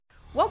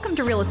Welcome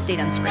to Real Estate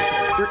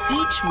Unscripted, where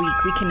each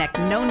week we connect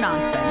no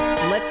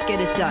nonsense, let's get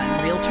it done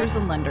realtors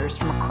and lenders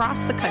from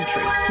across the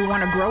country who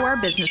want to grow our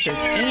businesses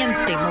and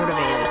stay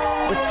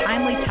motivated with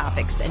timely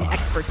topics and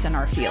experts in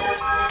our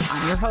fields.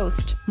 I'm your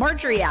host,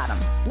 Marjorie Adam.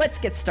 Let's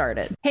get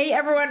started. Hey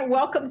everyone,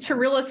 welcome to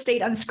Real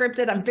Estate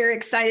Unscripted. I'm very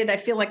excited. I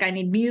feel like I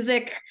need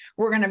music.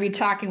 We're going to be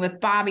talking with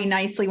Bobby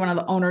Nicely, one of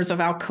the owners of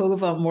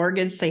Alcova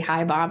Mortgage. Say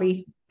hi,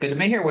 Bobby. Good to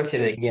be here with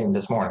you again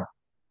this morning.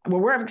 Well,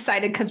 we're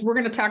excited because we're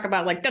going to talk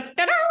about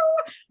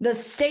the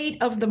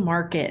state of the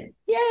market.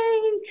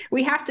 Yay.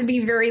 We have to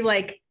be very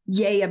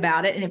yay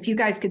about it. And if you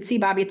guys could see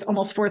Bobby, it's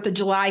almost 4th of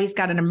July. He's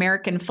got an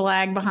American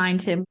flag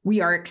behind him.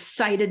 We are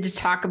excited to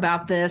talk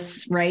about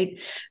this, right?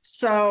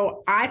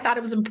 So I thought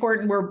it was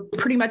important. We're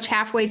pretty much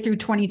halfway through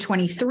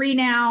 2023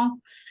 now.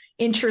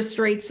 Interest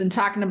rates, and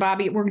talking to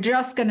Bobby, we're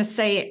just going to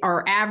say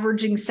are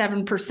averaging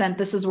 7%.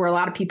 This is where a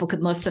lot of people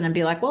can listen and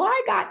be like, well,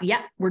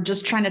 we're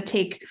just trying to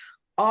take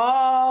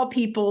all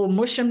people,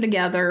 mush them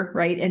together,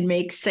 right?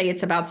 And say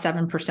it's about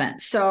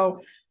 7%. So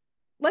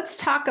let's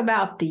talk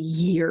about the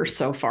year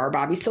so far,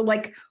 Bobby. So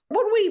what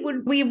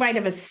we might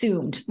have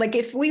assumed,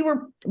 if we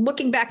were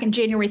looking back in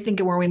January,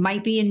 thinking where we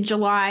might be in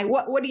July,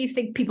 what do you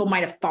think people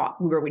might have thought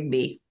where we'd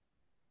be?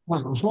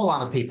 Well, a whole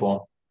lot of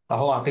people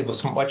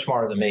much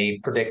smarter than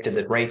me predicted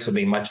that rates would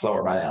be much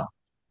lower by now.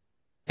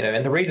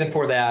 And the reason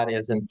for that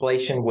is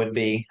inflation would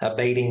be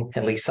abating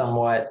at least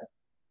somewhat,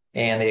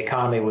 and the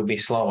economy would be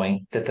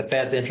slowing, that the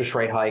Fed's interest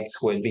rate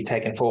hikes would be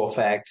taking full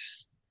effect,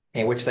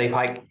 in which they've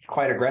hiked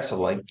quite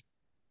aggressively.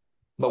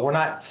 But we're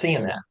not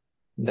seeing that.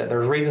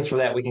 There's reasons for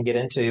that we can get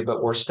into,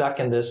 but we're stuck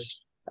in this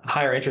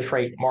higher interest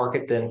rate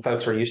market than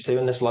folks are used to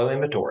in this low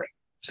inventory.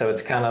 So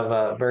it's kind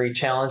of very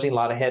challenging, a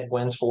lot of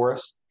headwinds for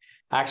us.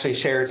 I actually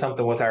shared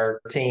something with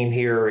our team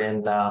here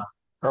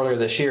earlier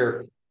this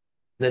year.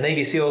 The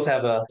Navy SEALs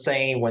have a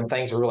saying when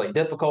things are really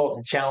difficult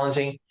and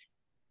challenging,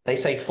 they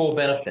say full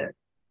benefit.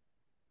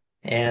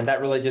 And that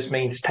really just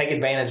means take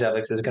advantage of it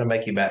because it's going to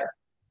make you better.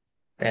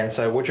 And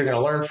so what you're going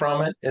to learn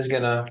from it is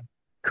going to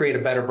create a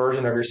better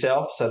version of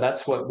yourself. So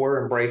that's what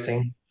we're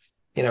embracing,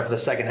 for the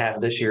second half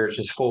of this year. It's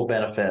just full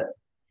benefit.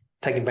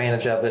 Take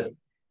advantage of it,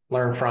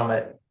 learn from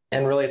it.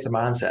 And really, it's a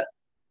mindset.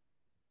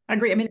 I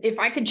agree. I mean, if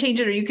I could change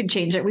it or you could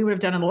change it, we would have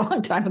done it a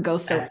long time ago.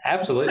 So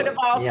absolutely, we could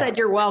have all said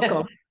you're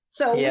welcome.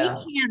 So we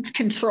can't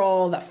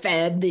control the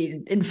Fed,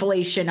 the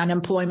inflation,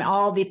 unemployment,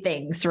 all the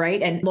things,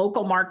 right? And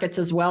local markets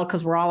as well,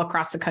 because we're all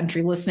across the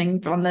country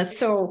listening on this.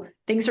 So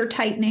things are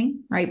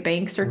tightening, right?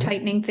 Banks are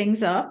tightening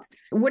things up.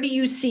 What are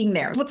you seeing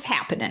there? What's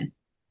happening?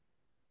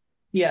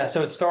 Yeah,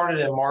 so it started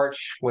in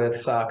March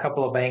with a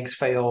couple of banks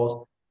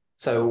failed.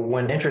 So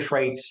when interest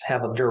rates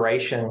have a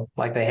duration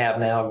like they have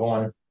now,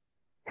 going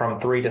from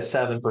 3 to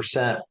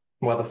 7%,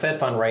 well, the Fed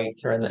fund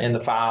rates are in the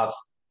fives.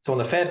 So when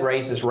the Fed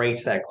raises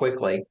rates that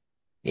quickly,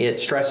 it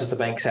stresses the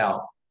banks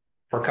out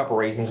for a couple of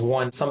reasons.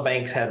 One, some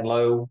banks had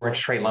low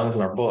interest rate loans in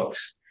their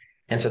books,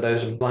 and so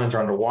those loans are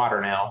underwater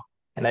now.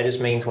 And that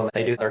just means when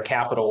they do their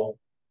capital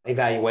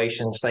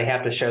evaluations, they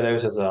have to show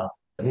those as a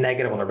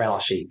negative on their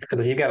balance sheet. Because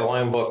if you've got a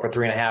loan book for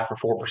 3.5%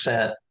 or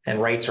 4%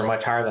 and rates are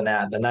much higher than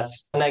that, then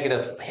that's a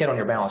negative hit on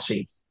your balance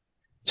sheet.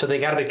 So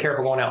they got to be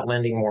careful going out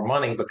lending more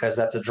money because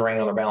that's a drain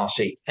on their balance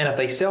sheet. And if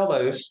they sell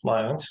those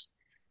loans,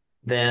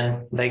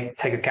 then they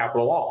take a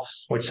capital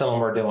loss, which some of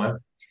them are doing.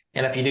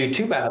 And if you do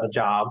too bad of a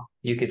job,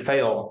 you could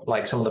fail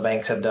like some of the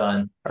banks have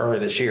done earlier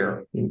this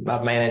year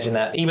of managing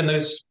that. Even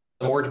those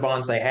mortgage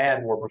bonds they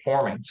had were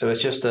performing. So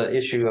it's just an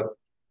issue of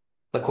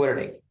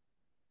liquidity.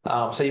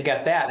 So you've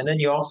got that. And then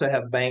you also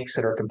have banks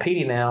that are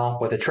competing now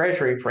with the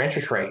Treasury for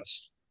interest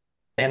rates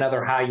and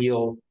other high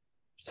yield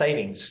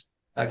savings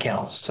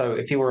accounts. So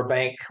if you were a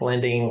bank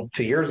lending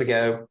 2 years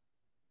ago,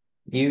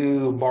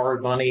 you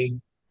borrowed money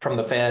from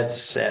the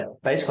Feds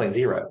at basically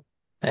zero,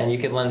 and you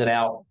could lend it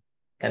out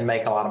and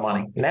make a lot of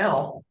money.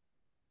 Now,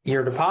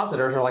 your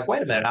depositors are like,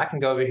 wait a minute, I can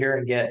go over here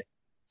and get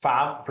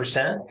 5%,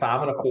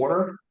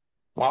 5.25%.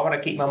 Why would I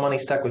keep my money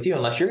stuck with you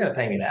unless you're going to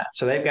pay me that?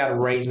 So they've got to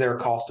raise their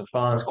cost of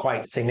funds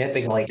quite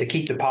significantly to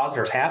keep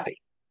depositors happy.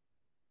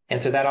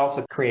 And so that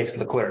also creates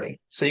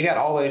liquidity. So you got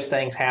all those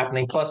things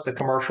happening, plus the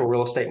commercial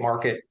real estate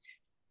market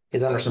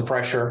is under some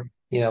pressure.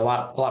 A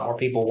lot more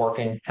people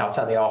working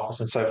outside the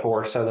office and so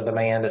forth. So the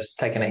demand is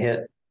taking a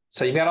hit.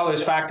 So you've got all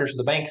those factors.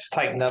 The banks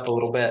tightened up a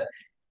little bit.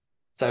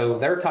 So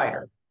they're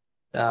tighter.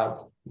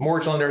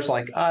 Mortgage lenders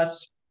like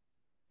us,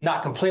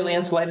 not completely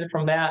insulated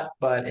from that,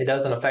 but it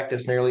doesn't affect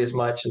us nearly as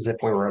much as if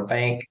we were a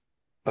bank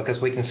because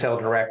we can sell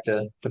direct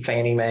to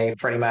Fannie Mae,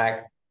 Freddie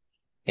Mac,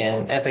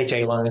 and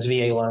FHA loans,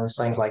 VA loans,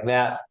 things like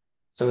that.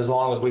 So as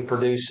long as we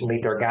produce and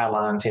meet their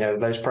guidelines,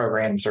 those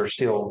programs are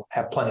still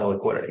have plenty of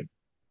liquidity.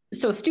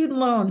 So student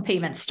loan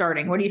payments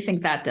starting, what do you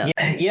think that does?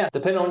 Yeah,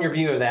 depending on your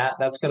view of that,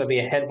 that's going to be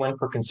a headwind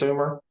for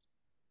consumer.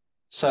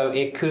 So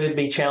it could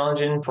be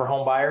challenging for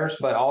home buyers,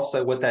 but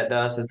also what that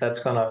does is that's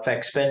going to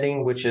affect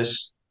spending, which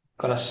is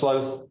going to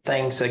slow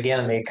things again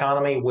in the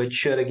economy, which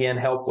should again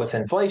help with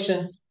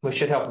inflation, which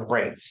should help with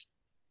rates.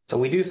 So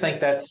we do think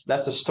that's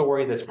a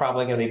story that's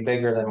probably going to be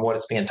bigger than what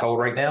it's being told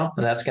right now.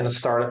 And that's going to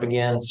start up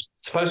again. It's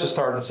supposed to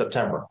start in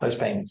September, those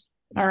payments.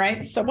 All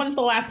right. So when's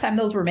the last time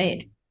those were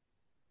made?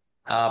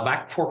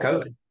 Back before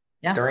COVID.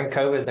 Yeah. During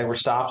COVID, they were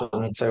stopped.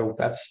 And so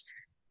that's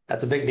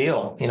a big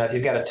deal. You know, if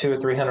you've got a $200 or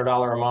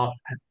 $300 a month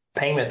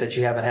payment that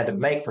you haven't had to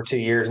make for 2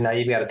 years, now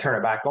you've got to turn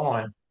it back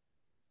on.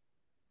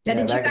 Now,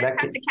 did you guys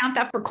have to count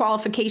that for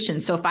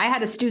qualification? So if I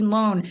had a student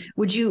loan,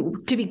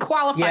 to be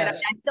qualified,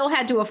 yes. I still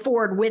had to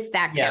afford with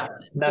that count?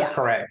 That's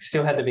correct.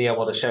 Still had to be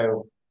able to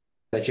show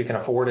that you can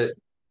afford it.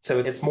 So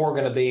it's more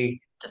going to be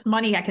just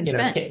money I can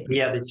spend.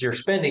 That you're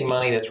spending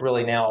money that's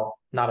really now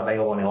not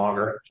available any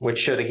longer, which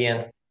should,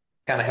 again,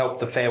 kind of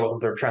help the Fed with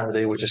what they're trying to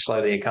do, which is slow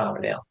the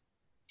economy down.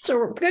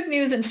 So good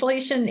news,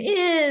 inflation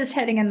is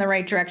heading in the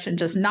right direction,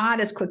 just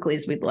not as quickly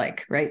as we'd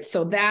like, right?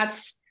 So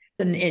that's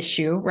an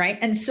issue, right?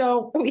 And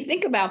so when we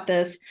think about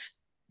this,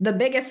 the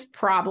biggest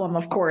problem,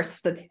 of course,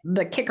 that's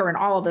the kicker in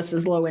all of this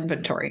is low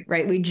inventory,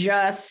 right? We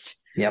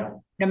just, no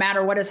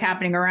matter what is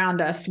happening around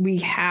us, we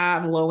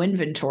have low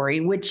inventory,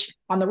 which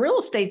on the real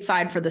estate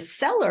side for the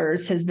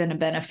sellers has been a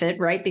benefit,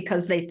 right?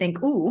 Because they think,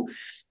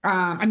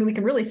 we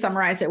can really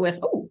summarize it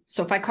with,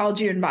 so if I called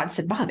you and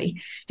said,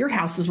 Bobby, your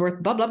house is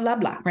worth blah, blah, blah,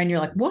 blah, right? And you're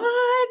like, what?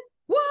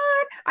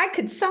 I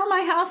could sell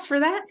my house for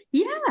that?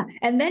 Yeah.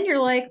 And then you're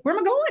like, where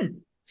am I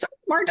going? So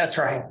Margie, that's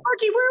right.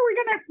 Margie, where are we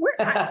going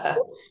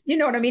to, you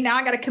know what I mean? Now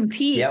I got to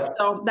compete. Yep.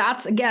 So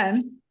that's,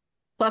 again,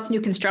 plus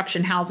new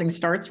construction housing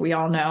starts, we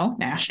all know,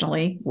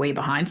 nationally, way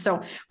behind.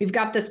 So we've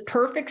got this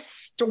perfect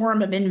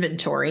storm of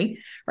inventory,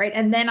 right?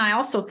 And then I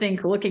also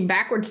think looking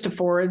backwards to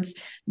forwards,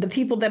 the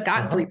people that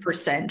got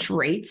 3%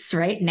 rates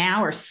right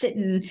now are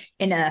sitting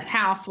in a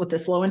house with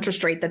this low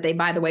interest rate that they,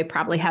 by the way,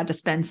 probably had to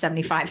spend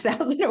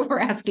 $75,000 over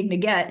asking to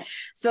get.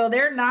 So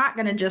they're not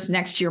going to just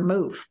next year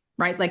move,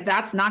 right? Like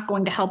that's not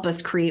going to help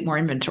us create more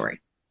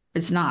inventory.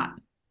 It's not.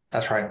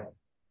 That's right.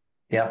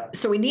 Yeah.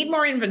 So we need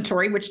more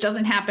inventory, which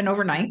doesn't happen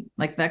overnight.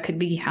 Like that could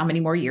be how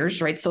many more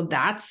years, right? So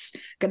that's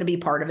going to be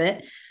part of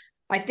it.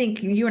 I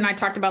think you and I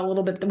talked about a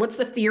little bit. What's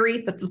the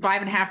theory? That's the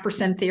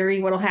 5.5%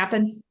 theory. What'll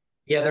happen?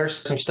 Yeah, there's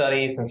some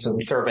studies and some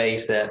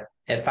surveys that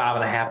at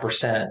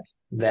 5.5%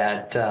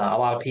 that a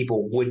lot of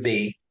people would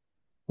be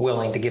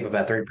willing to give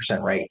about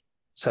 3% rate.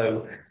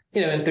 So,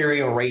 in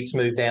theory, when rates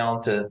move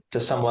down to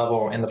some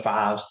level in the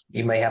fives,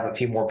 you may have a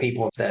few more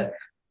people that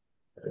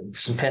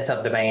some pent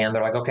up demand.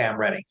 They're like, okay, I'm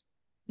ready.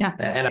 Yeah.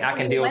 And I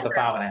can deal with the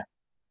 5.5.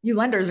 You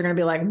lenders are going to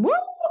be like,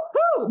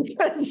 woo-hoo,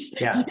 because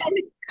then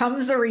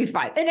comes the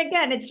refi. And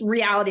again, it's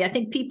reality. I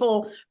think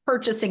people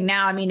purchasing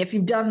now, if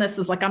you've done this,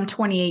 is like, I'm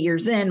 28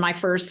 years in, my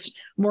first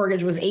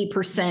mortgage was 8%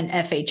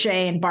 FHA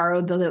and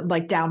borrowed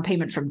the down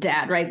payment from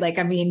dad, right? And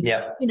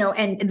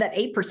that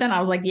 8%, I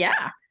was like,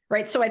 yeah.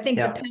 Right. So I think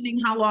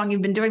depending how long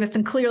you've been doing this,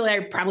 and clearly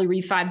I probably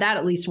refied that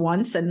at least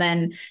once and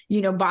then,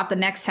 bought the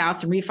next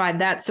house and refied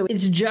that. So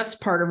it's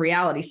just part of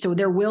reality. So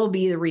there will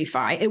be the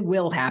refi. It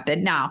will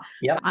happen. Now,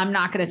 I'm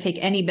not going to take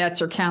any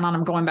bets or count on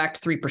them going back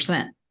to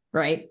 3%.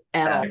 Right.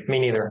 At all. Me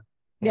neither.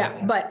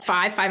 Yeah. But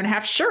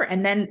 5.5, sure.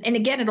 And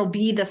again, it'll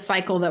be the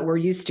cycle that we're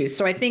used to.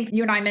 So I think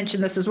you and I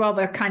mentioned this as well,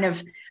 the kind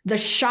of the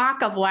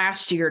shock of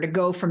last year to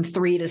go from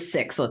 3 to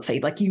 6, let's say,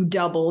 like you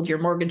doubled your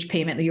mortgage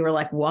payment that you were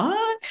like,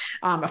 what?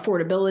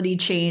 Affordability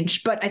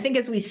changed. But I think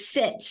as we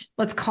sit,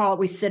 let's call it,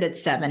 we sit at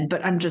 7,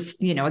 but I'm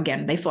just,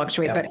 again, they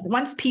fluctuate. But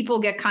once people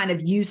get kind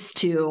of used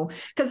to,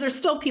 because there's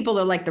still people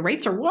that are like, the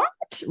rates are what?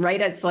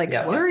 Right. It's like,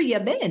 where have you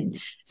been?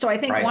 So I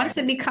think once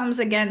it becomes,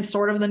 again,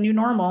 sort of the new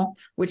normal,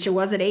 which it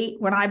was at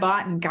 8 when I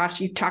bought, and gosh,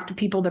 you talk to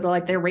people that are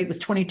like, their rate was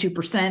 22%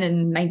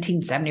 in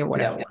 1970 or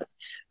whatever it was.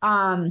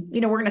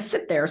 We're going to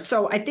sit there.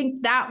 So I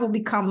think that will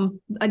become,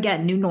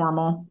 again, new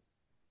normal.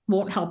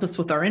 Won't help us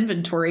with our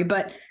inventory.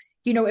 But,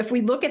 if we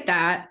look at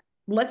that,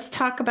 let's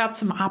talk about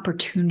some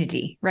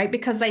opportunity, right?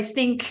 Because I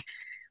think,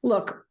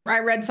 look, I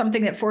read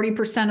something that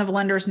 40% of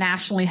lenders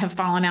nationally have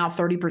fallen out,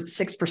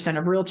 36%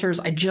 of realtors.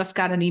 I just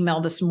got an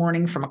email this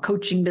morning from a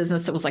coaching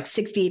business that was like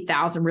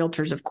 68,000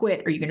 realtors have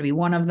quit. Are you going to be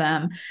one of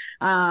them?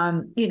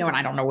 And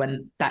I don't know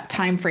when that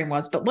time frame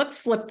was, but let's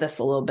flip this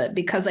a little bit,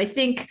 because I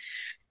think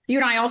you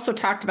and I also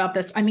talked about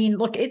this.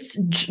 Look, it's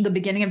the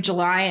beginning of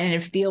July and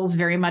it feels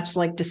very much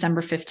like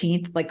December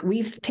 15th. Like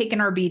we've taken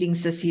our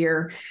beatings this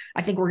year.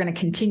 I think we're going to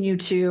continue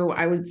to.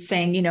 I was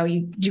saying, you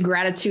do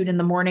gratitude in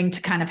the morning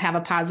to kind of have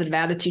a positive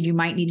attitude. You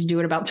might need to do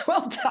it about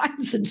 12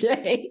 times a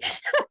day.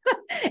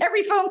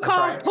 Every phone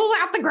call, pull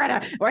out the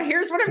Greta, or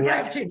here's what I'm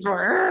gratitude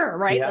for,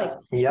 right?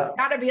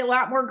 Got to be a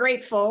lot more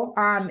grateful.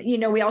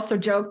 We also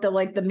joke that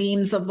like the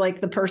memes of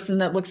like the person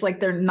that looks like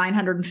they're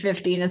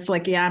 950 and it's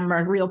like, I'm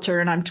a realtor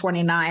and I'm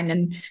 29.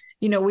 And,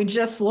 we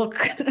just look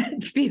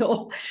and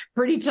feel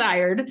pretty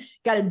tired.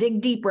 Got to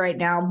dig deep right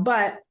now,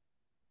 but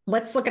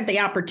let's look at the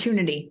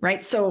opportunity,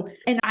 right? So,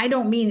 and I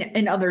don't mean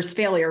in others'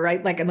 failure,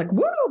 right? Like, I'm like,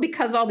 woo,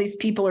 because all these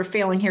people are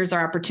failing, here's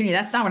our opportunity.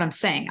 That's not what I'm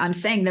saying. I'm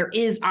saying there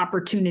is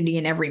opportunity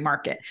in every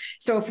market.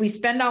 So if we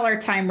spend all our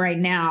time right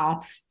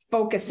now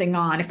focusing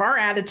on, if our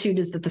attitude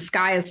is that the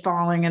sky is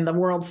falling and the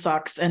world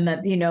sucks and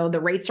that,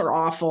 the rates are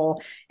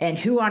awful and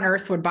who on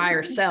earth would buy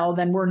or sell,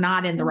 then we're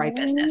not in the right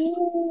business,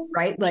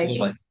 right?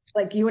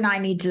 Like you and I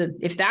need to,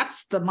 if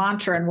that's the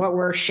mantra and what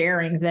we're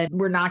sharing, then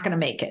we're not going to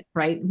make it,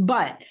 right?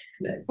 But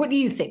what do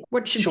you think?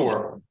 What should we be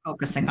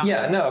focusing on?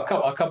 Yeah, no,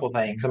 a couple of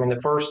things. I mean,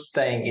 the first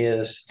thing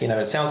is,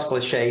 it sounds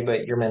cliche,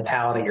 but your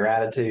mentality, your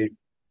attitude,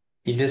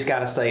 you just got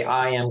to say,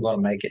 I am going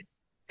to make it.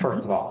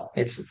 First of all,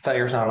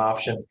 failure's not an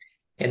option.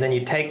 And then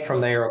you take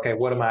from there, okay,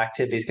 what are my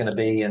activities going to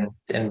be?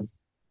 And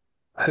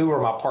who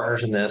are my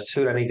partners in this?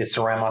 Who do I need to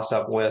surround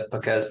myself with?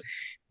 Because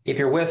if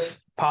you're with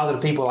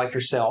positive people like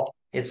yourself,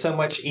 it's so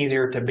much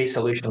easier to be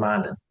solution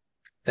minded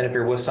than if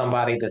you're with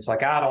somebody that's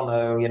like, I don't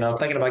know, I'm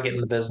thinking about getting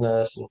in the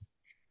business.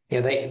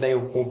 And, they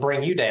will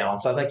bring you down.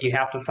 So I think you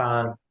have to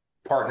find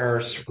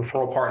partners,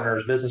 referral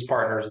partners, business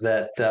partners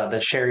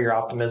that share your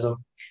optimism,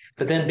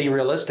 but then be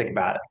realistic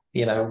about it.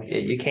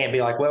 You can't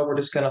be like, well, we're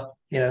just going to,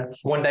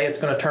 one day it's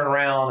going to turn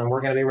around and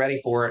we're going to be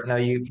ready for it. No,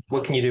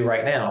 what can you do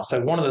right now?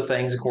 So one of the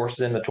things, of course,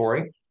 is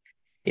inventory.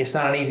 It's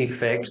not an easy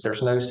fix.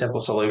 There's no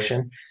simple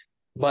solution,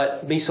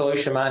 but be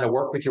solution minded,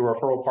 work with your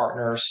referral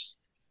partners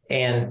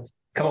and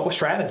come up with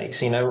strategies,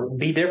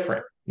 be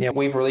different.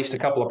 We've released a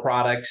couple of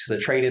products. The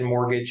trade-in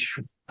mortgage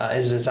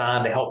is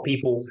designed to help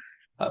people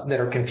that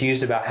are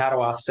confused about how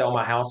do I sell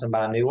my house and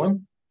buy a new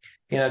one?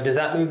 Does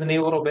that move the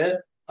needle a little bit?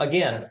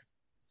 Again,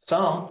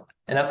 some,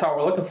 and that's all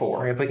we're looking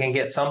for. If we can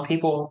get some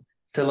people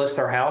to list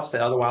their house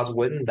that otherwise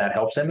wouldn't, that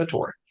helps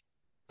inventory.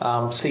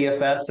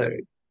 CFS, so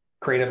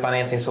Creative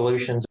Financing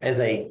Solutions, is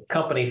a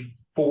company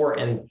for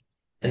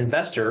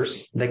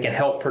investors that can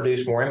help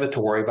produce more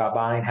inventory by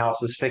buying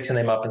houses, fixing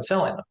them up, and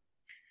selling them.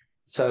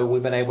 So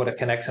we've been able to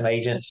connect some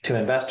agents to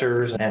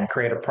investors and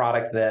create a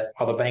product that,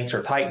 while the banks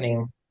are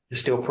tightening, is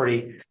still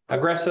pretty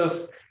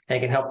aggressive and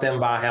can help them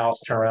buy a house,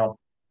 turn around,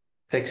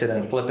 fix it,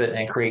 and flip it,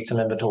 and create some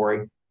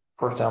inventory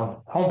for first-time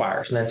home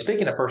buyers. And then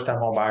speaking of first-time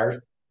home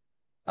buyers,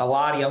 a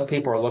lot of young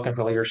people are looking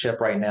for leadership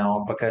right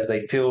now because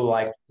they feel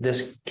like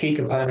this key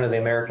component of the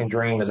American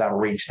dream is out of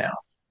reach now.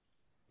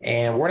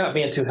 And we're not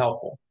being too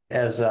helpful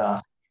as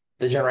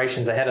the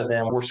generations ahead of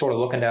them. We're sort of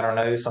looking down our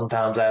nose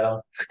sometimes at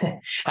them.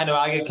 I know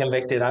I get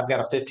convicted. I've got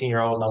a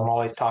 15-year-old and I'm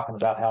always talking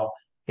about how,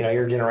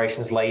 your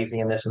generation is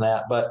lazy and this and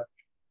that. But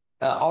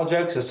all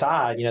jokes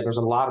aside, there's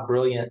a lot of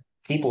brilliant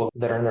people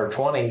that are in their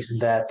 20s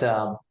that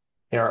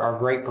are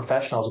great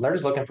professionals, and they're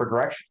just looking for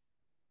direction.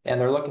 And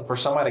they're looking for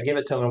somebody to give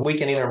it to them. And we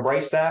can either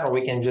embrace that or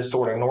we can just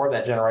sort of ignore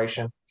that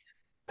generation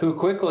who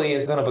quickly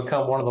is going to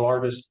become one of the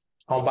largest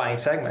home buying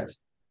segments.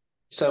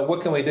 So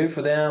what can we do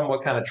for them?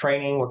 What kind of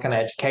training? What kind of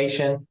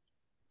education?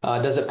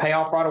 Does it pay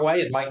off right away?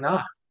 It might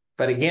not.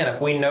 But again,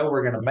 if we know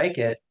we're going to make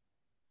it,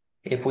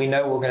 if we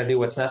know we're going to do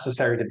what's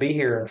necessary to be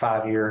here in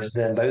 5 years,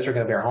 then those are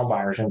going to be our home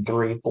buyers in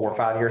 3, 4,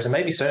 5 years, and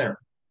maybe sooner.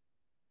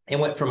 It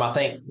went from, I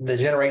think, the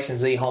Generation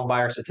Z home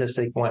buyer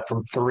statistic went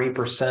from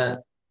 3%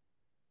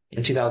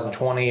 in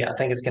 2020. I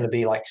think it's going to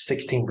be like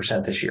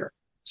 16% this year.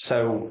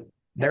 So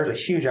there's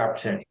a huge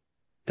opportunity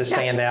to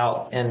stand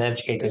out and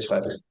educate those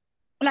folks.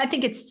 And I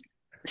think it's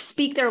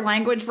speak their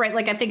language, right?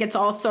 Like, I think it's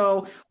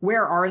also,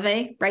 where are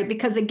they, right?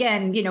 Because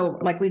again,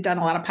 like we've done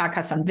a lot of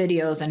podcasts on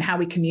videos and how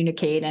we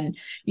communicate and,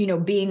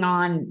 being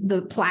on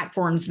the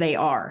platforms they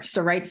are.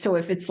 So, right. So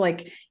if it's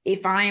like,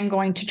 if I'm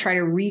going to try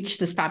to reach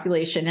this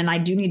population and I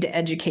do need to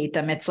educate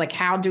them, it's like,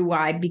 how do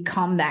I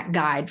become that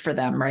guide for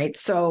them? Right.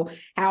 So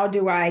how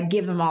do I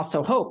give them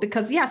also hope?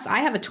 Because yes, I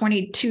have a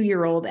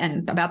 22-year-old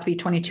and about to be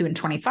 22 and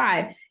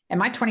 25. And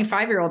my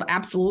 25-year-old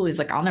absolutely is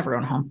like, I'll never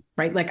own a home,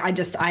 right? Like, I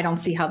don't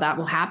see how that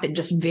will happen.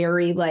 Just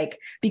very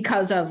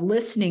because of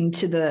listening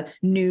to the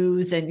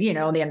news and,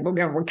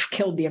 we're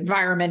killed the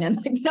environment and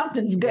like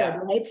nothing's good,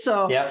 right?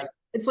 So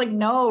it's like,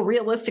 no,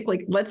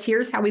 realistically,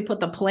 here's how we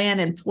put the plan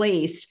in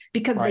place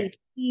because they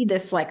see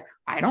this like,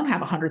 I don't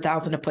have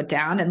 $100,000 to put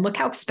down and look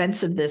how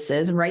expensive this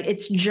is, right?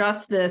 It's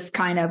just this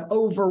kind of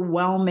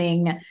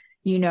overwhelming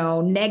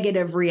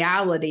negative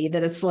reality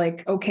that it's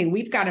like, okay,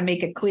 we've got to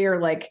make it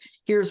clear, like,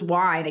 here's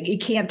why. Like, you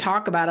can't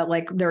talk about it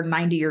like they're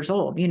 90 years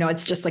old.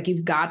 It's just like,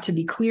 you've got to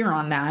be clear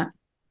on that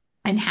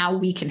and how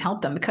we can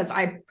help them. Because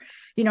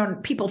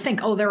people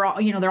think, oh, they're all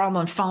on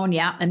the phone.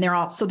 Yeah. And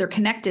they're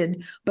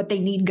connected, but they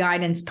need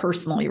guidance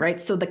personally. Right.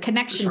 So the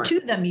connection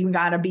to them, you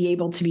got to be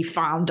able to be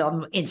found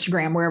on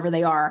Instagram, wherever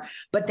they are,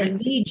 but they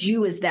need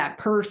you as that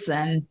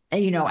person,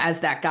 as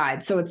that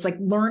guide. So it's like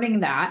learning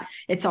that.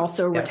 It's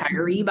also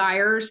retiree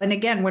buyers. And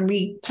again, when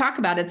we talk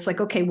about it, it's like,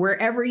 okay,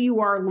 wherever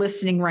you are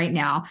listening right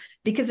now,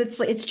 because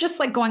it's just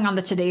like going on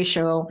the Today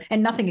Show,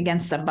 and nothing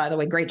against them, by the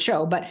way, great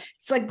show, but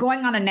it's like going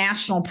on a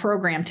national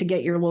program to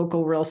get your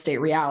local real estate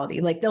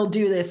reality. Like, they'll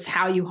do this,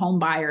 how you home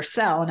buy or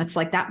sell. And it's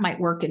like, that might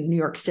work in New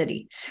York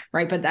City,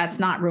 right? But that's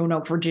not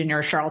Roanoke, Virginia,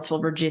 or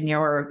Charlottesville, Virginia,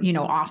 or,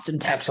 Austin,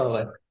 Texas.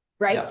 Absolutely.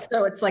 Right. Yeah.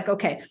 So it's like,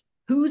 okay,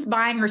 who's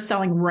buying or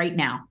selling right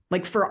now?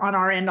 Like, for on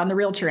our end, on the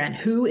realtor end,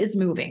 who is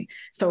moving?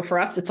 So for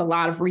us, it's a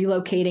lot of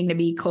relocating to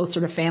be closer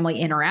to family,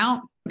 in or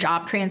out.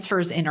 job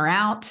transfers in or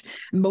out.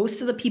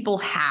 Most of the people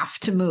have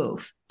to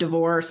move,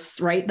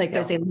 divorce, right? Like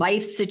there's a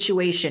life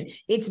situation.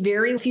 It's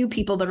very few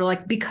people that are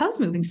like, because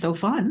moving's so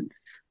fun,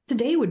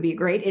 today would be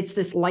great. It's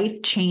this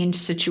life change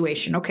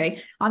situation.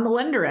 Okay. On the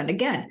lender end,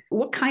 again,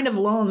 what kind of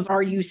loans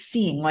are you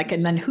seeing? Like,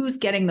 and then who's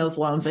getting those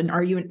loans? And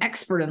are you an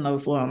expert in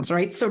those loans?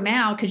 Right. So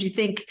now, because you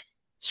think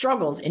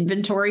struggles,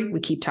 inventory, we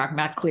keep talking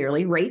about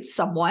clearly, rates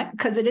somewhat,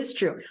 because it is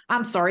true.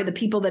 I'm sorry, the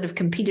people that have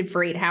competed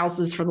for 8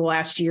 houses for the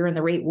last year and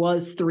the rate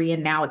was 3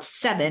 and now it's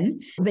 7,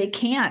 they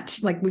can't,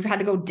 like we've had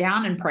to go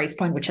down in price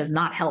point, which has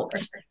not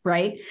helped,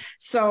 right?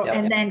 So,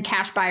 and then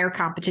cash buyer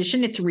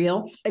competition, it's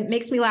real. It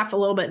makes me laugh a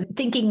little bit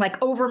thinking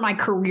like over my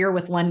career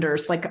with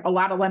lenders, like a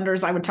lot of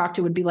lenders I would talk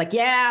to would be like,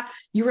 yeah,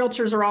 you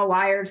realtors are all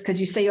liars because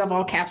you say you have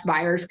all cash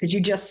buyers because you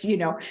just,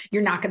 you're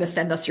not going to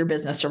send us your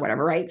business or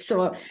whatever, right?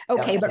 So,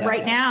 okay, but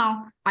right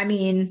now, I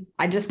mean,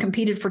 I just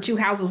competed for 2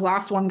 houses,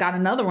 lost one, got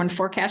another one,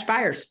 4 cash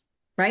buyers,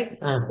 right?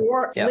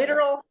 Or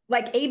literal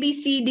like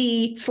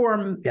ABCD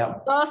for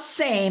the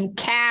same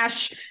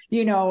cash,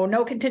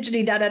 no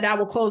contingency,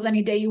 we'll close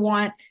any day you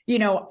want.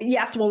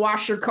 Yes, we'll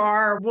wash your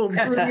car, we'll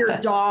groom your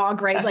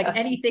dog, right? Like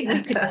anything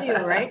we could do,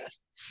 right?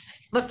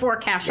 The 4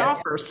 cash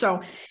offers.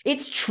 So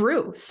it's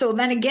true. So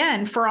then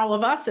again, for all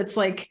of us, it's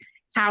like,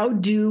 how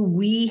do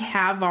we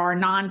have our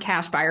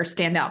non-cash buyers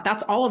stand out?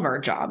 That's all of our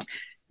jobs.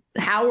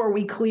 How are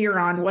we clear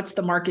on what's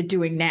the market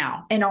doing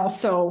now? And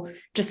also,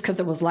 just because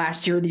it was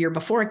last year or the year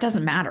before, it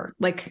doesn't matter.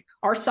 Like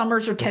our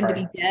summers tend to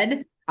be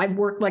dead. I've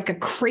worked like a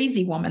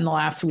crazy woman the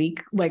last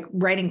week, like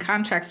writing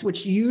contracts,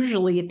 which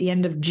usually at the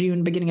end of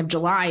June, beginning of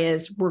July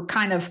we're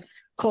kind of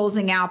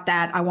closing out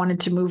that I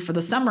wanted to move for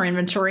the summer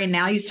inventory. And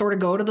now you sort of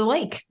go to the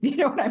lake. You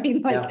know what I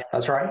mean? Like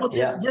that's right. We'll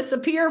just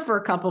disappear for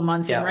a couple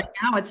months. And right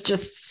now it's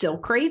just still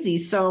crazy.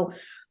 So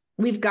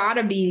we've got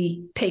to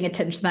be paying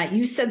attention to that.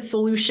 You said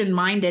solution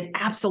minded.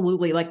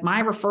 Absolutely. Like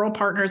my referral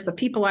partners, the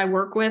people I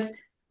work with,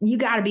 you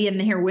got to be in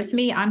here with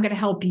me. I'm going to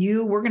help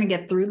you. We're going to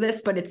get through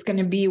this, but it's going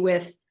to be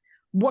with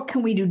what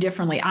can we do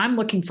differently? I'm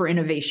looking for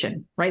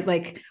innovation, right?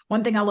 Like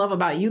one thing I love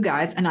about you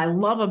guys, and I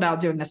love about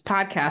doing this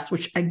podcast,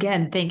 which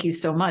again, thank you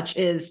so much,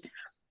 is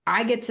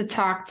I get to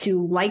talk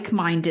to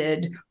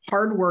like-minded,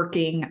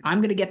 hardworking, I'm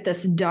going to get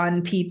this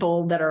done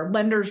people that are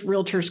lenders,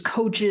 realtors,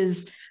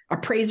 coaches,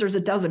 appraisers,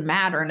 it doesn't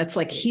matter. And it's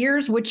like,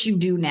 here's what you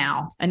do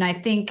now. And I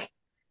think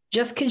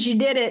just because you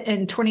did it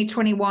in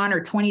 2021 or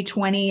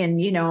 2020,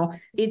 and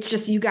it's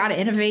just, you got to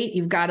innovate.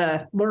 You've got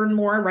to learn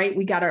more, right?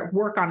 We got to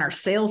work on our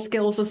sales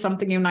skills is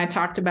something you and I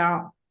talked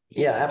about.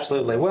 Yeah,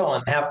 absolutely. Well,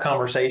 and have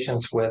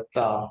conversations with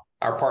our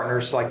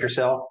partners like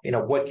yourself.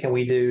 What can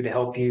we do to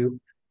help you?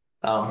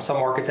 Some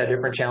markets have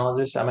different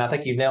challenges. I mean, I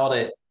think you nailed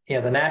it.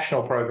 The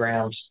national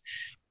programs,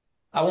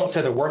 I won't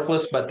say they're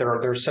worthless, but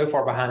they're so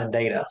far behind in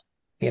data.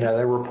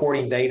 They're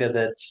reporting data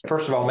that's,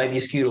 first of all, maybe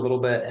skewed a little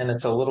bit, and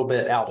it's a little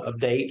bit out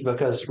of date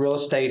because real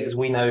estate, as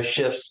we know,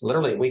 shifts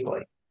literally weekly.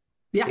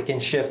 Yeah. It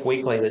can shift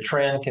weekly. The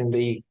trend can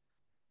be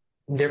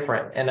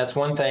different. And that's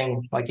one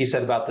thing, like you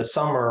said about the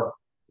summer,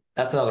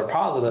 that's another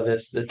positive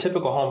is the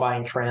typical home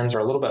buying trends are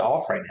a little bit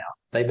off right now.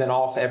 They've been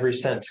off ever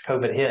since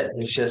COVID hit.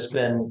 It's just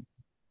been,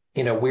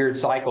 weird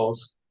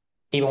cycles,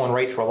 even when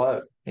rates were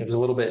low. It was a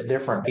little bit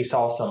different. We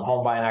saw some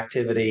home buying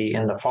activity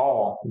in the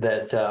fall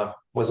that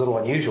was a little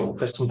unusual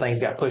because some things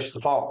got pushed to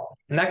the fall.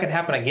 And that can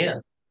happen again.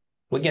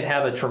 We can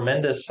have a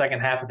tremendous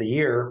second half of the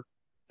year.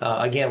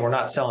 Again, we're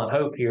not selling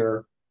hope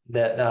here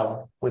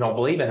that we don't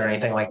believe in or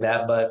anything like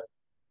that, but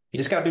you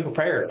just got to be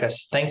prepared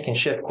because things can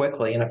shift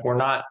quickly. And if we're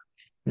not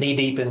knee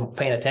deep in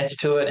paying attention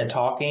to it and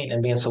talking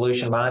and being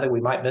solution minded,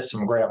 we might miss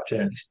some great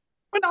opportunities.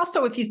 And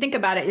also, if you think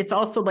about it, it's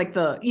also like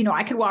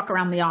I could walk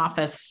around the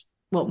office.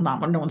 Well,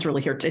 no one's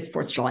really here. It's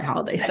 4th of July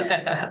holiday. So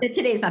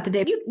today's not the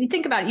day. You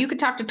think about it. You could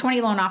talk to 20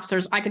 loan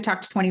officers. I could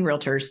talk to 20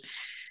 realtors.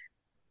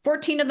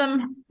 14 of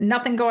them,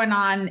 nothing going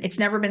on. It's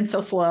never been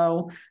so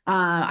slow.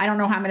 I don't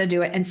know how I'm going to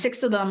do it. And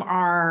 6 of them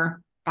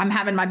are, I'm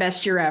having my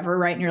best year ever,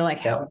 right? And you're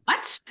like,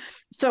 what?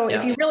 So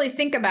if you really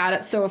think about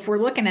it, so if we're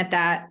looking at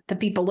that, the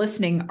people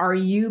listening, are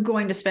you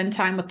going to spend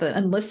time with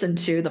and listen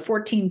to the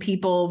 14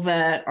 people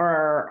that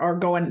are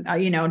going,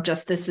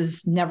 just this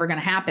is never going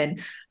to happen?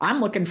 I'm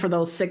looking for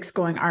those 6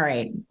 going, all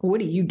right,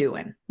 what are you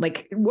doing?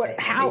 Like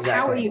how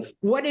are you,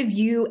 what have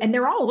you, and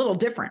they're all a little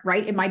different,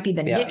 right? It might be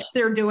the niche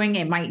they're doing.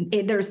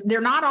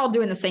 They're not all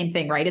doing the same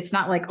thing, right? It's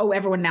not like,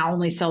 everyone now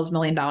only sells $1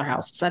 million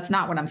houses. That's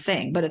not what I'm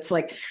saying, but it's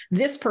like,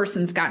 this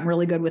person's gotten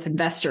really good with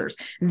investors.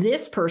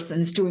 This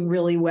person's doing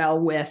really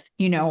well with,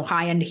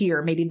 high end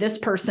here. Maybe this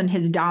person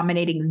is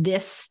dominating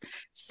this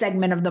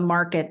segment of the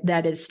market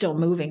that is still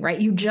moving, right?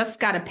 You just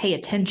got to pay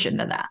attention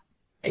to that.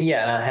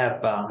 Yeah, and I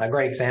have a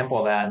great example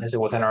of that is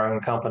within our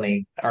own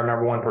company. Our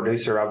number one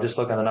producer, I was just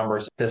looking at the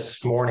numbers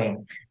this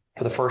morning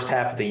for the first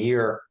half of the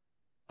year,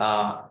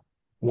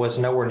 was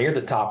nowhere near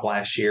the top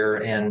last year.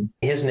 And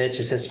his niche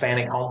is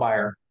Hispanic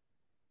homebuyer.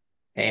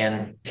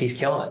 And he's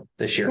killing it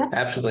this year,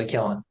 absolutely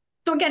killing it.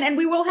 So again, and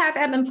we will have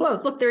ebb and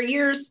flows. Look, there are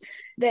years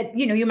that,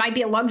 you might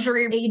be a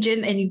luxury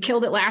agent and you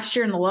killed it last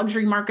year and the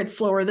luxury market's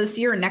slower this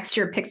year and next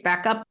year it picks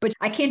back up. But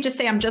I can't just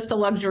say I'm just a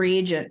luxury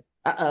agent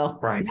Uh-oh.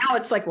 Right. Now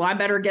it's like, well, I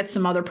better get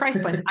some other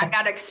price points. I've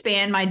got to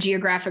expand my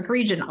geographic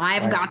region.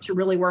 I've got to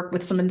really work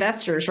with some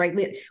investors,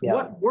 right?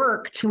 What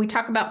worked? We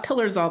talk about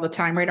pillars all the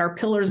time, right? Our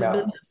pillars of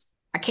business.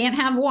 I can't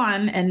have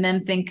one and then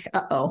think,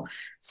 uh-oh.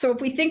 So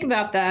if we think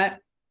about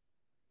that,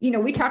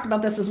 we talked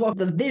about this as well,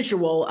 the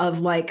visual of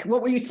like,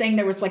 what were you saying?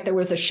 There was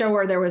a show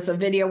or there was a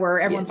video where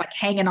everyone's like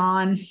hanging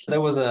on. There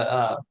was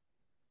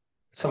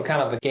some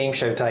kind of a game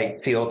show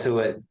type feel to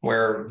it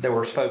where there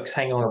were folks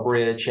hanging on a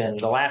bridge, and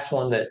the last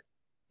one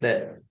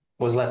that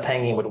was left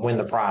hanging would win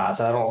the prize.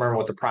 I don't remember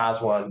what the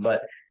prize was,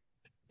 but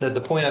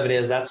the point of it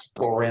is that's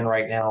what we're in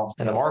right now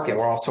in the market.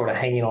 We're all sort of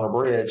hanging on a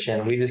bridge,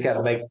 and we just got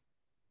to make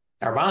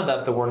our mind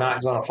up that we're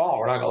not going to fall.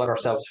 We're not going to let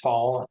ourselves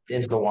fall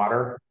into the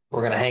water.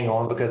 We're going to hang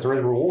on because there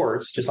is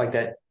rewards, just like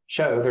that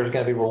show. There's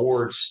going to be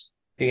rewards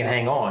if you can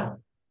hang on.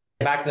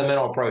 Back to the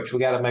mental approach, we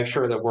got to make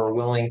sure that we're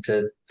willing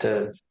to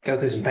go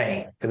through some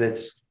pain, because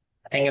it's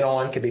hanging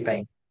on could be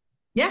pain.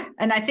 Yeah.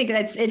 And I think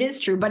it is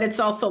true, but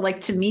it's also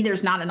like, to me,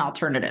 there's not an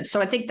alternative.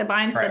 So I think the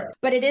mindset,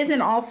 but it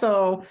isn't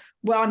also,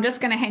 well, I'm just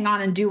going to hang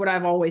on and do what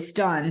I've always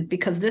done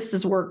because this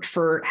has worked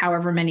for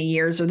however many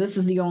years, or this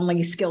is the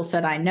only skill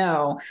set I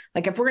know.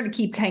 Like if we're going to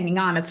keep hanging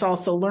on, it's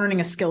also learning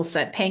a skill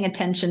set, paying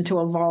attention to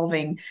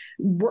evolving,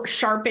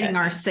 sharpening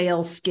our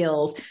sales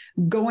skills,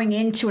 going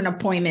into an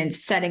appointment,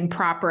 setting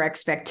proper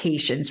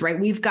expectations, right?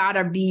 We've got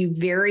to be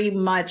very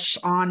much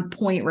on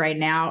point right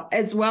now,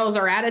 as well as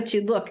our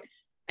attitude. Look,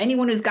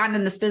 anyone who's gotten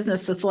in this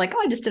business, it's like,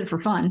 oh, I just did it for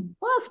fun.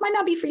 Well, this might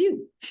not be for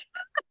you.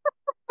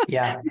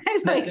 Yeah.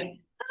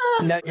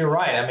 No, you're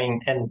right. I mean,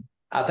 and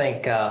I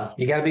think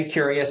you got to be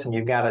curious and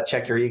you've got to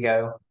check your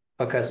ego,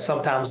 because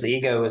sometimes the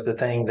ego is the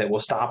thing that will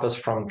stop us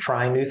from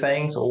trying new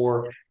things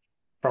or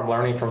from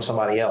learning from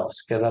somebody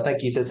else. Because I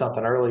think you said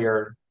something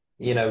earlier,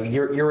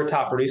 you're a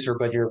top producer,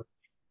 but you're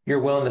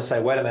willing to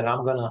say, wait a minute,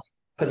 I'm going to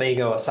put my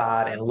ego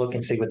aside and look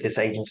and see what this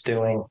agent's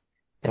doing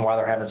and why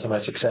they're having so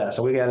much success.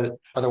 So we got to,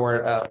 whether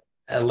we're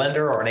a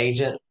lender or an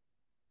agent,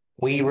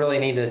 we really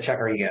need to check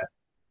our ego,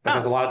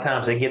 because a lot of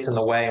times it gets in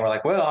the way and we're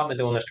like, well, I've been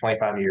doing this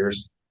 25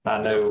 years. I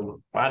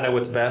know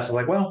what's best. I'm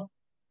like, well,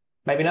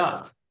 maybe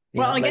not.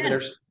 Again,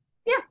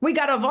 we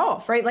got to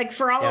evolve, right? Like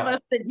for all of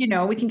us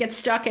that, we can get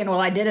stuck in,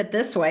 well, I did it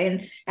this way.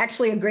 And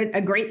actually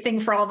a great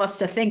thing for all of us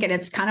to think, and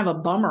it's kind of a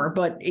bummer,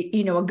 but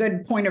a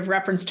good point of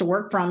reference to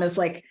work from is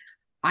like,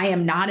 I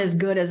am not as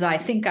good as I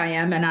think I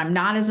am, and I'm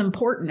not as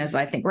important as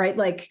I think, right?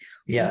 Like,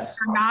 yes,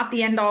 we're not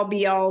the end all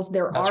be alls.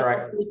 There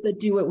are others that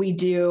do what we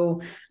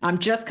do.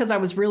 Just because I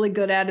was really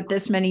good at it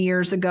this many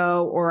years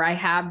ago, or I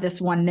have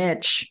this one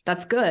niche,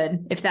 that's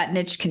good if that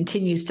niche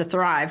continues to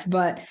thrive.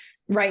 But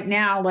right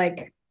now,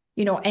 like,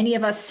 any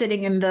of us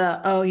sitting in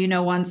the,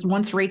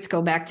 once rates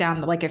go back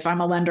down, like if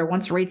I'm a lender,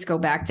 once rates go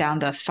back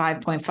down to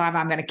 5.5,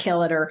 I'm going to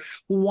kill it. Or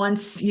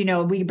once,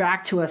 we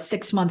back to a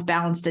 6-month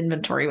balanced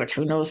inventory, which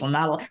who knows will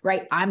not,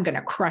 right? I'm going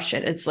to crush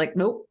it. It's like,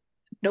 nope.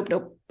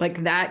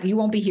 Like that, you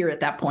won't be here at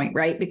that point,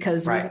 right?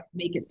 Because we're going to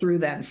make it through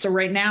then. So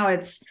right now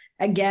it's,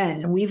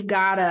 again, we've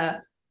got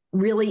to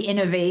really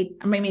innovate.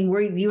 I mean,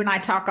 you and I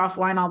talk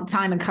offline all the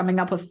time and coming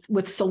up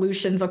with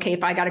solutions. Okay,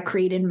 if I got to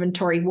create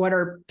inventory, what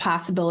are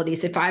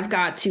possibilities? If I've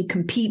got to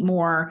compete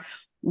more,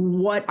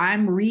 what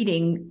I'm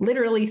reading,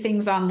 literally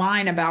things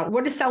online about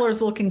what are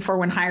sellers looking for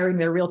when hiring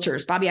their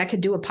realtors. Bobby, I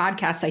could do a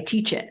podcast. I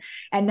teach it.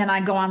 And then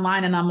I go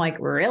online and I'm like,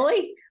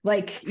 really?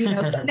 Like,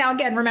 so now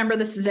again, remember,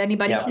 this is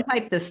anybody can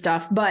type this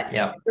stuff, but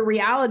the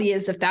reality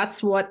is if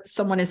that's what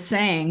someone is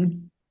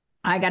saying,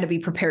 I got to be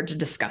prepared to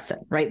discuss it,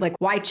 right? Like,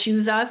 why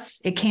choose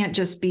us? It can't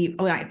just be,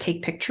 I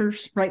take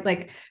pictures, right?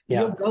 Like,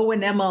 you'll go in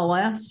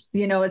MLS,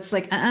 it's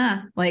like,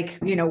 like,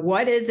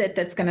 what is it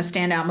that's going to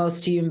stand out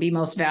most to you and be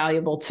most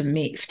valuable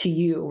to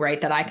you,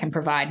 right? That I can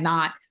provide,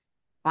 not,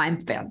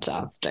 I'm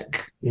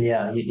fantastic.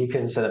 Yeah, you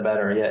couldn't say it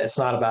better. Yeah, it's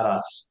not about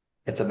us.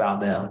 It's about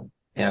them.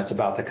 It's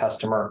about the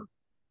customer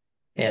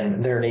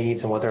and their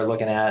needs and what they're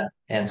looking at.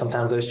 And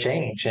sometimes those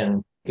change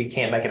and we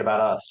can't make it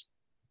about us.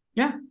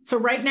 Yeah. So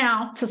right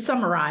now, to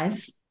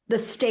summarize the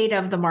state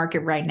of the market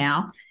right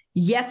now,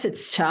 yes,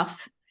 it's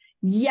tough.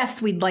 Yes,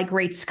 we'd like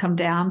rates to come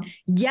down.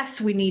 Yes,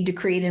 we need to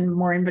create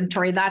more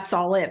inventory. That's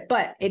all it.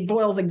 But it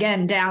boils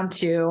again down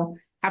to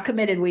how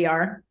committed we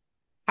are,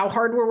 how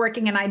hard we're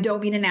working. And I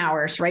don't mean in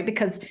hours, right?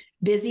 Because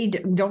busy,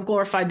 don't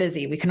glorify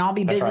busy. We can all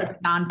be busy,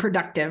 but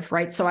non-productive,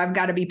 right? So I've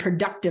got to be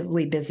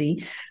productively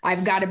busy.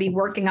 I've got to be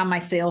working on my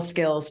sales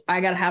skills.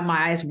 I got to have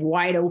my eyes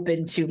wide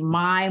open to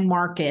my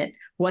market,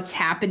 what's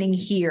happening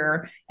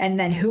here, and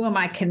then who am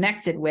I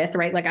connected with,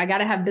 right? Like I got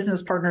to have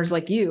business partners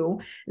like you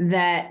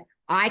that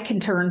I can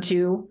turn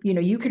to.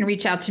 You can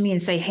reach out to me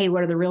and say, hey,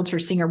 what are the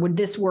realtors seeing? Or would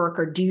this work?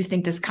 Or do you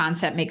think this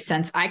concept makes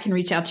sense? I can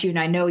reach out to you and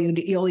I know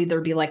you'll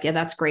either be like, yeah,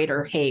 that's great.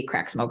 Or, hey,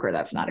 crack smoker,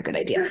 that's not a good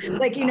idea.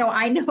 Like,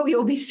 I know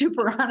you'll be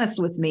super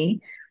honest with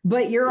me,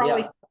 but you're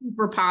always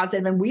super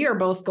positive. And we are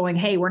both going,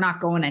 hey, we're not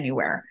going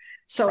anywhere.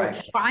 So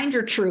find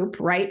your troop,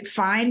 right?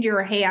 Find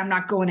your, hey, I'm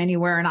not going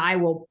anywhere and I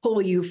will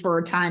pull you for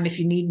a time if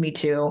you need me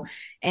to,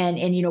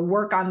 and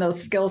work on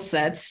those skill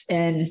sets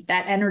and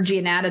that energy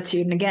and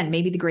attitude. And again,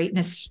 maybe the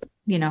greatness,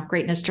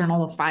 Greatness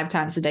Journal 5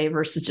 times a day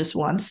versus just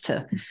once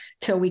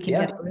till we can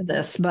get through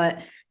this. But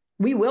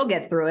we will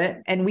get through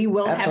it, and we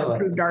will have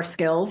improved our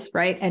skills,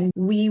 right? And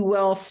we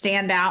will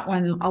stand out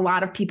when a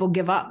lot of people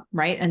give up,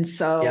 right? And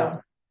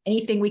so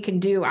anything we can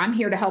do, I'm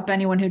here to help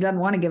anyone who doesn't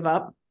want to give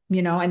up,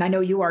 and I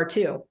know you are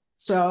too.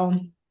 So.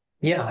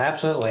 Yeah,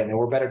 absolutely. I mean,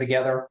 we're better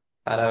together.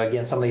 I know,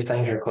 again, some of these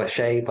things are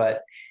cliche,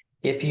 but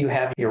if you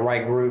have your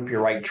right group,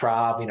 your right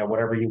tribe,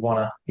 whatever you want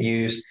to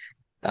use,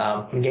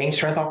 gain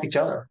strength off each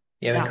other,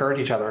 encourage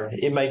each other.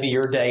 It may be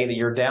your day that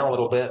you're down a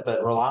little bit,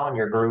 but rely on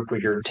your group or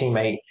your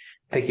teammate,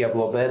 pick you up a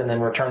little bit, and then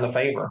return the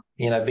favor.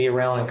 Be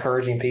around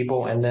encouraging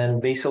people, and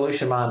then be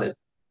solution-minded.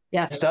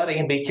 Yeah. Study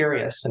and be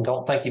curious, and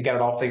don't think you've got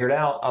it all figured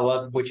out. I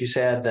love what you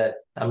said, that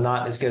I'm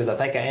not as good as I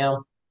think I am.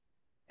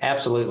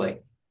 Absolutely.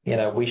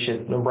 We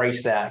should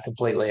embrace that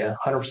completely.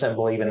 100%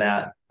 believe in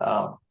that,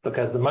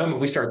 because the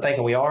moment we start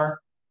thinking we are,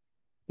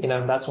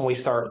 that's when we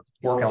start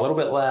working a little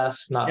bit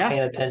less, not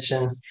paying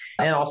attention,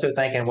 and also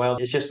thinking, well,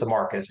 it's just the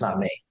market, it's not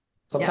me.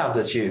 Sometimes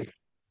it's you.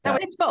 No,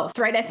 it's both,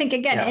 right? I think,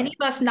 again, any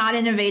of us not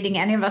innovating,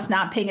 any of us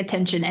not paying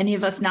attention, any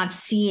of us not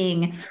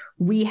seeing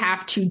we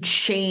have to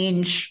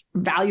change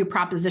value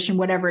proposition,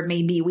 whatever it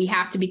may be. We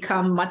have to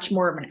become much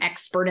more of an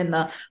expert in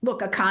the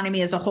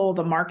economy as a whole,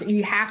 the market.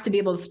 You have to be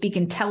able to speak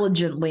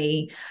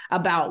intelligently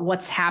about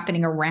what's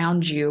happening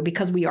around you,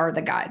 because we are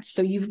the guides.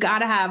 So you've got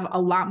to have a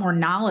lot more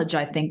knowledge,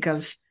 I think,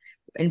 of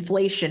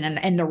inflation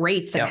and the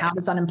rates and how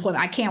does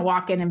unemployment. I can't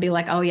walk in and be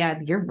like, oh yeah,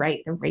 you're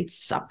right, the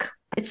rates suck.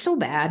 It's so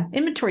bad.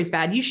 Inventory's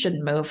bad. You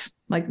shouldn't move.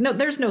 Like, no,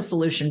 there's no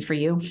solution for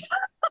you.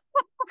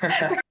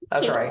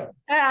 That's right.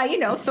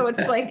 So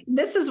it's like,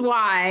 this is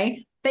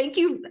why, thank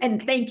you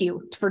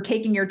for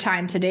taking your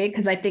time today,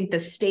 because I think the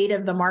state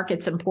of the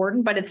market's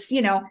important, but it's,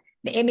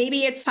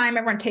 maybe it's time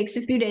everyone takes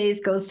a few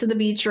days, goes to the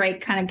beach,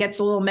 right? Kind of gets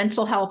a little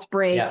mental health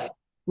break,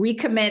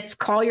 recommits,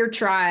 call your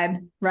tribe,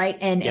 right?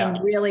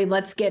 And really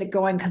let's get it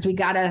going, because we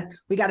got a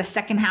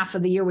second half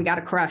of the year we got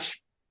to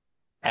crush.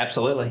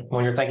 Absolutely.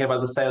 When you're thinking about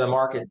the state of the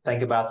market,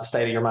 think about the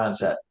state of your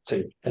mindset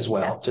too, as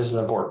well. Just as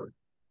important.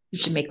 You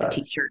should make the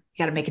t-shirt.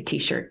 You got to make a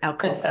t-shirt.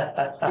 Alcova.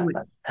 Let's do it.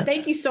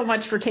 Thank you so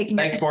much for taking.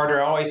 Thanks,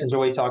 Marjorie. I always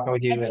enjoy talking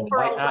with you. And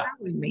for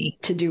allowing me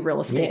to do Real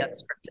Estate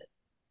Unscripted.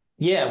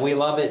 Yeah, we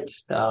love it.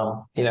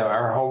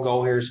 Our whole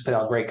goal here is to put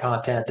out great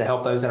content to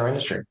help those in our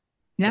industry.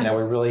 Yeah.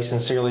 We really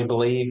sincerely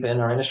believe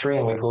in our industry,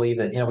 and we believe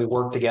that, we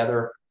work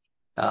together.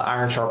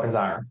 Iron sharpens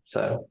iron.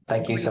 So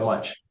thank you so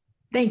much.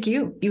 Thank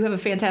you. You have a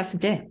fantastic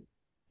day.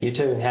 You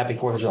too, and happy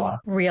 4th of July.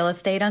 Real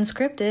Estate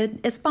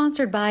Unscripted is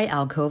sponsored by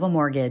Alcova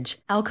Mortgage.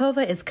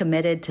 Alcova is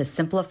committed to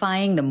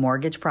simplifying the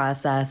mortgage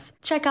process.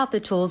 Check out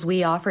the tools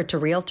we offer to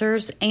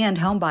realtors and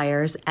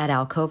homebuyers at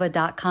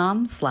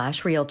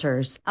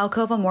alcova.com/realtors.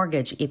 Alcova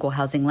Mortgage, Equal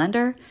Housing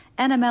Lender,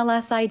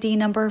 NMLS ID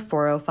number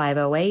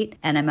 40508,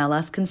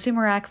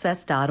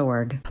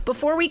 NMLSconsumeraccess.org.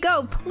 Before we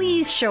go,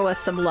 please show us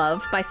some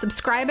love by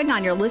subscribing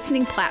on your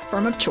listening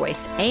platform of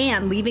choice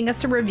and leaving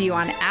us a review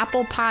on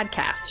Apple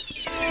Podcasts.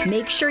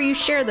 Make sure you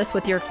share this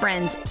with your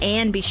friends,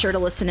 and be sure to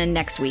listen in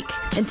next week.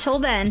 Until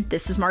then,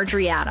 this is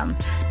Marjorie Adam.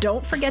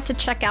 Don't forget to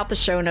check out the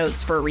show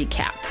notes for a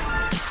recap.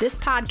 This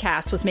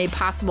podcast was made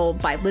possible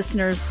by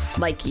listeners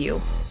like you.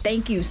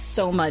 Thank you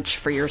so much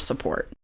for your support.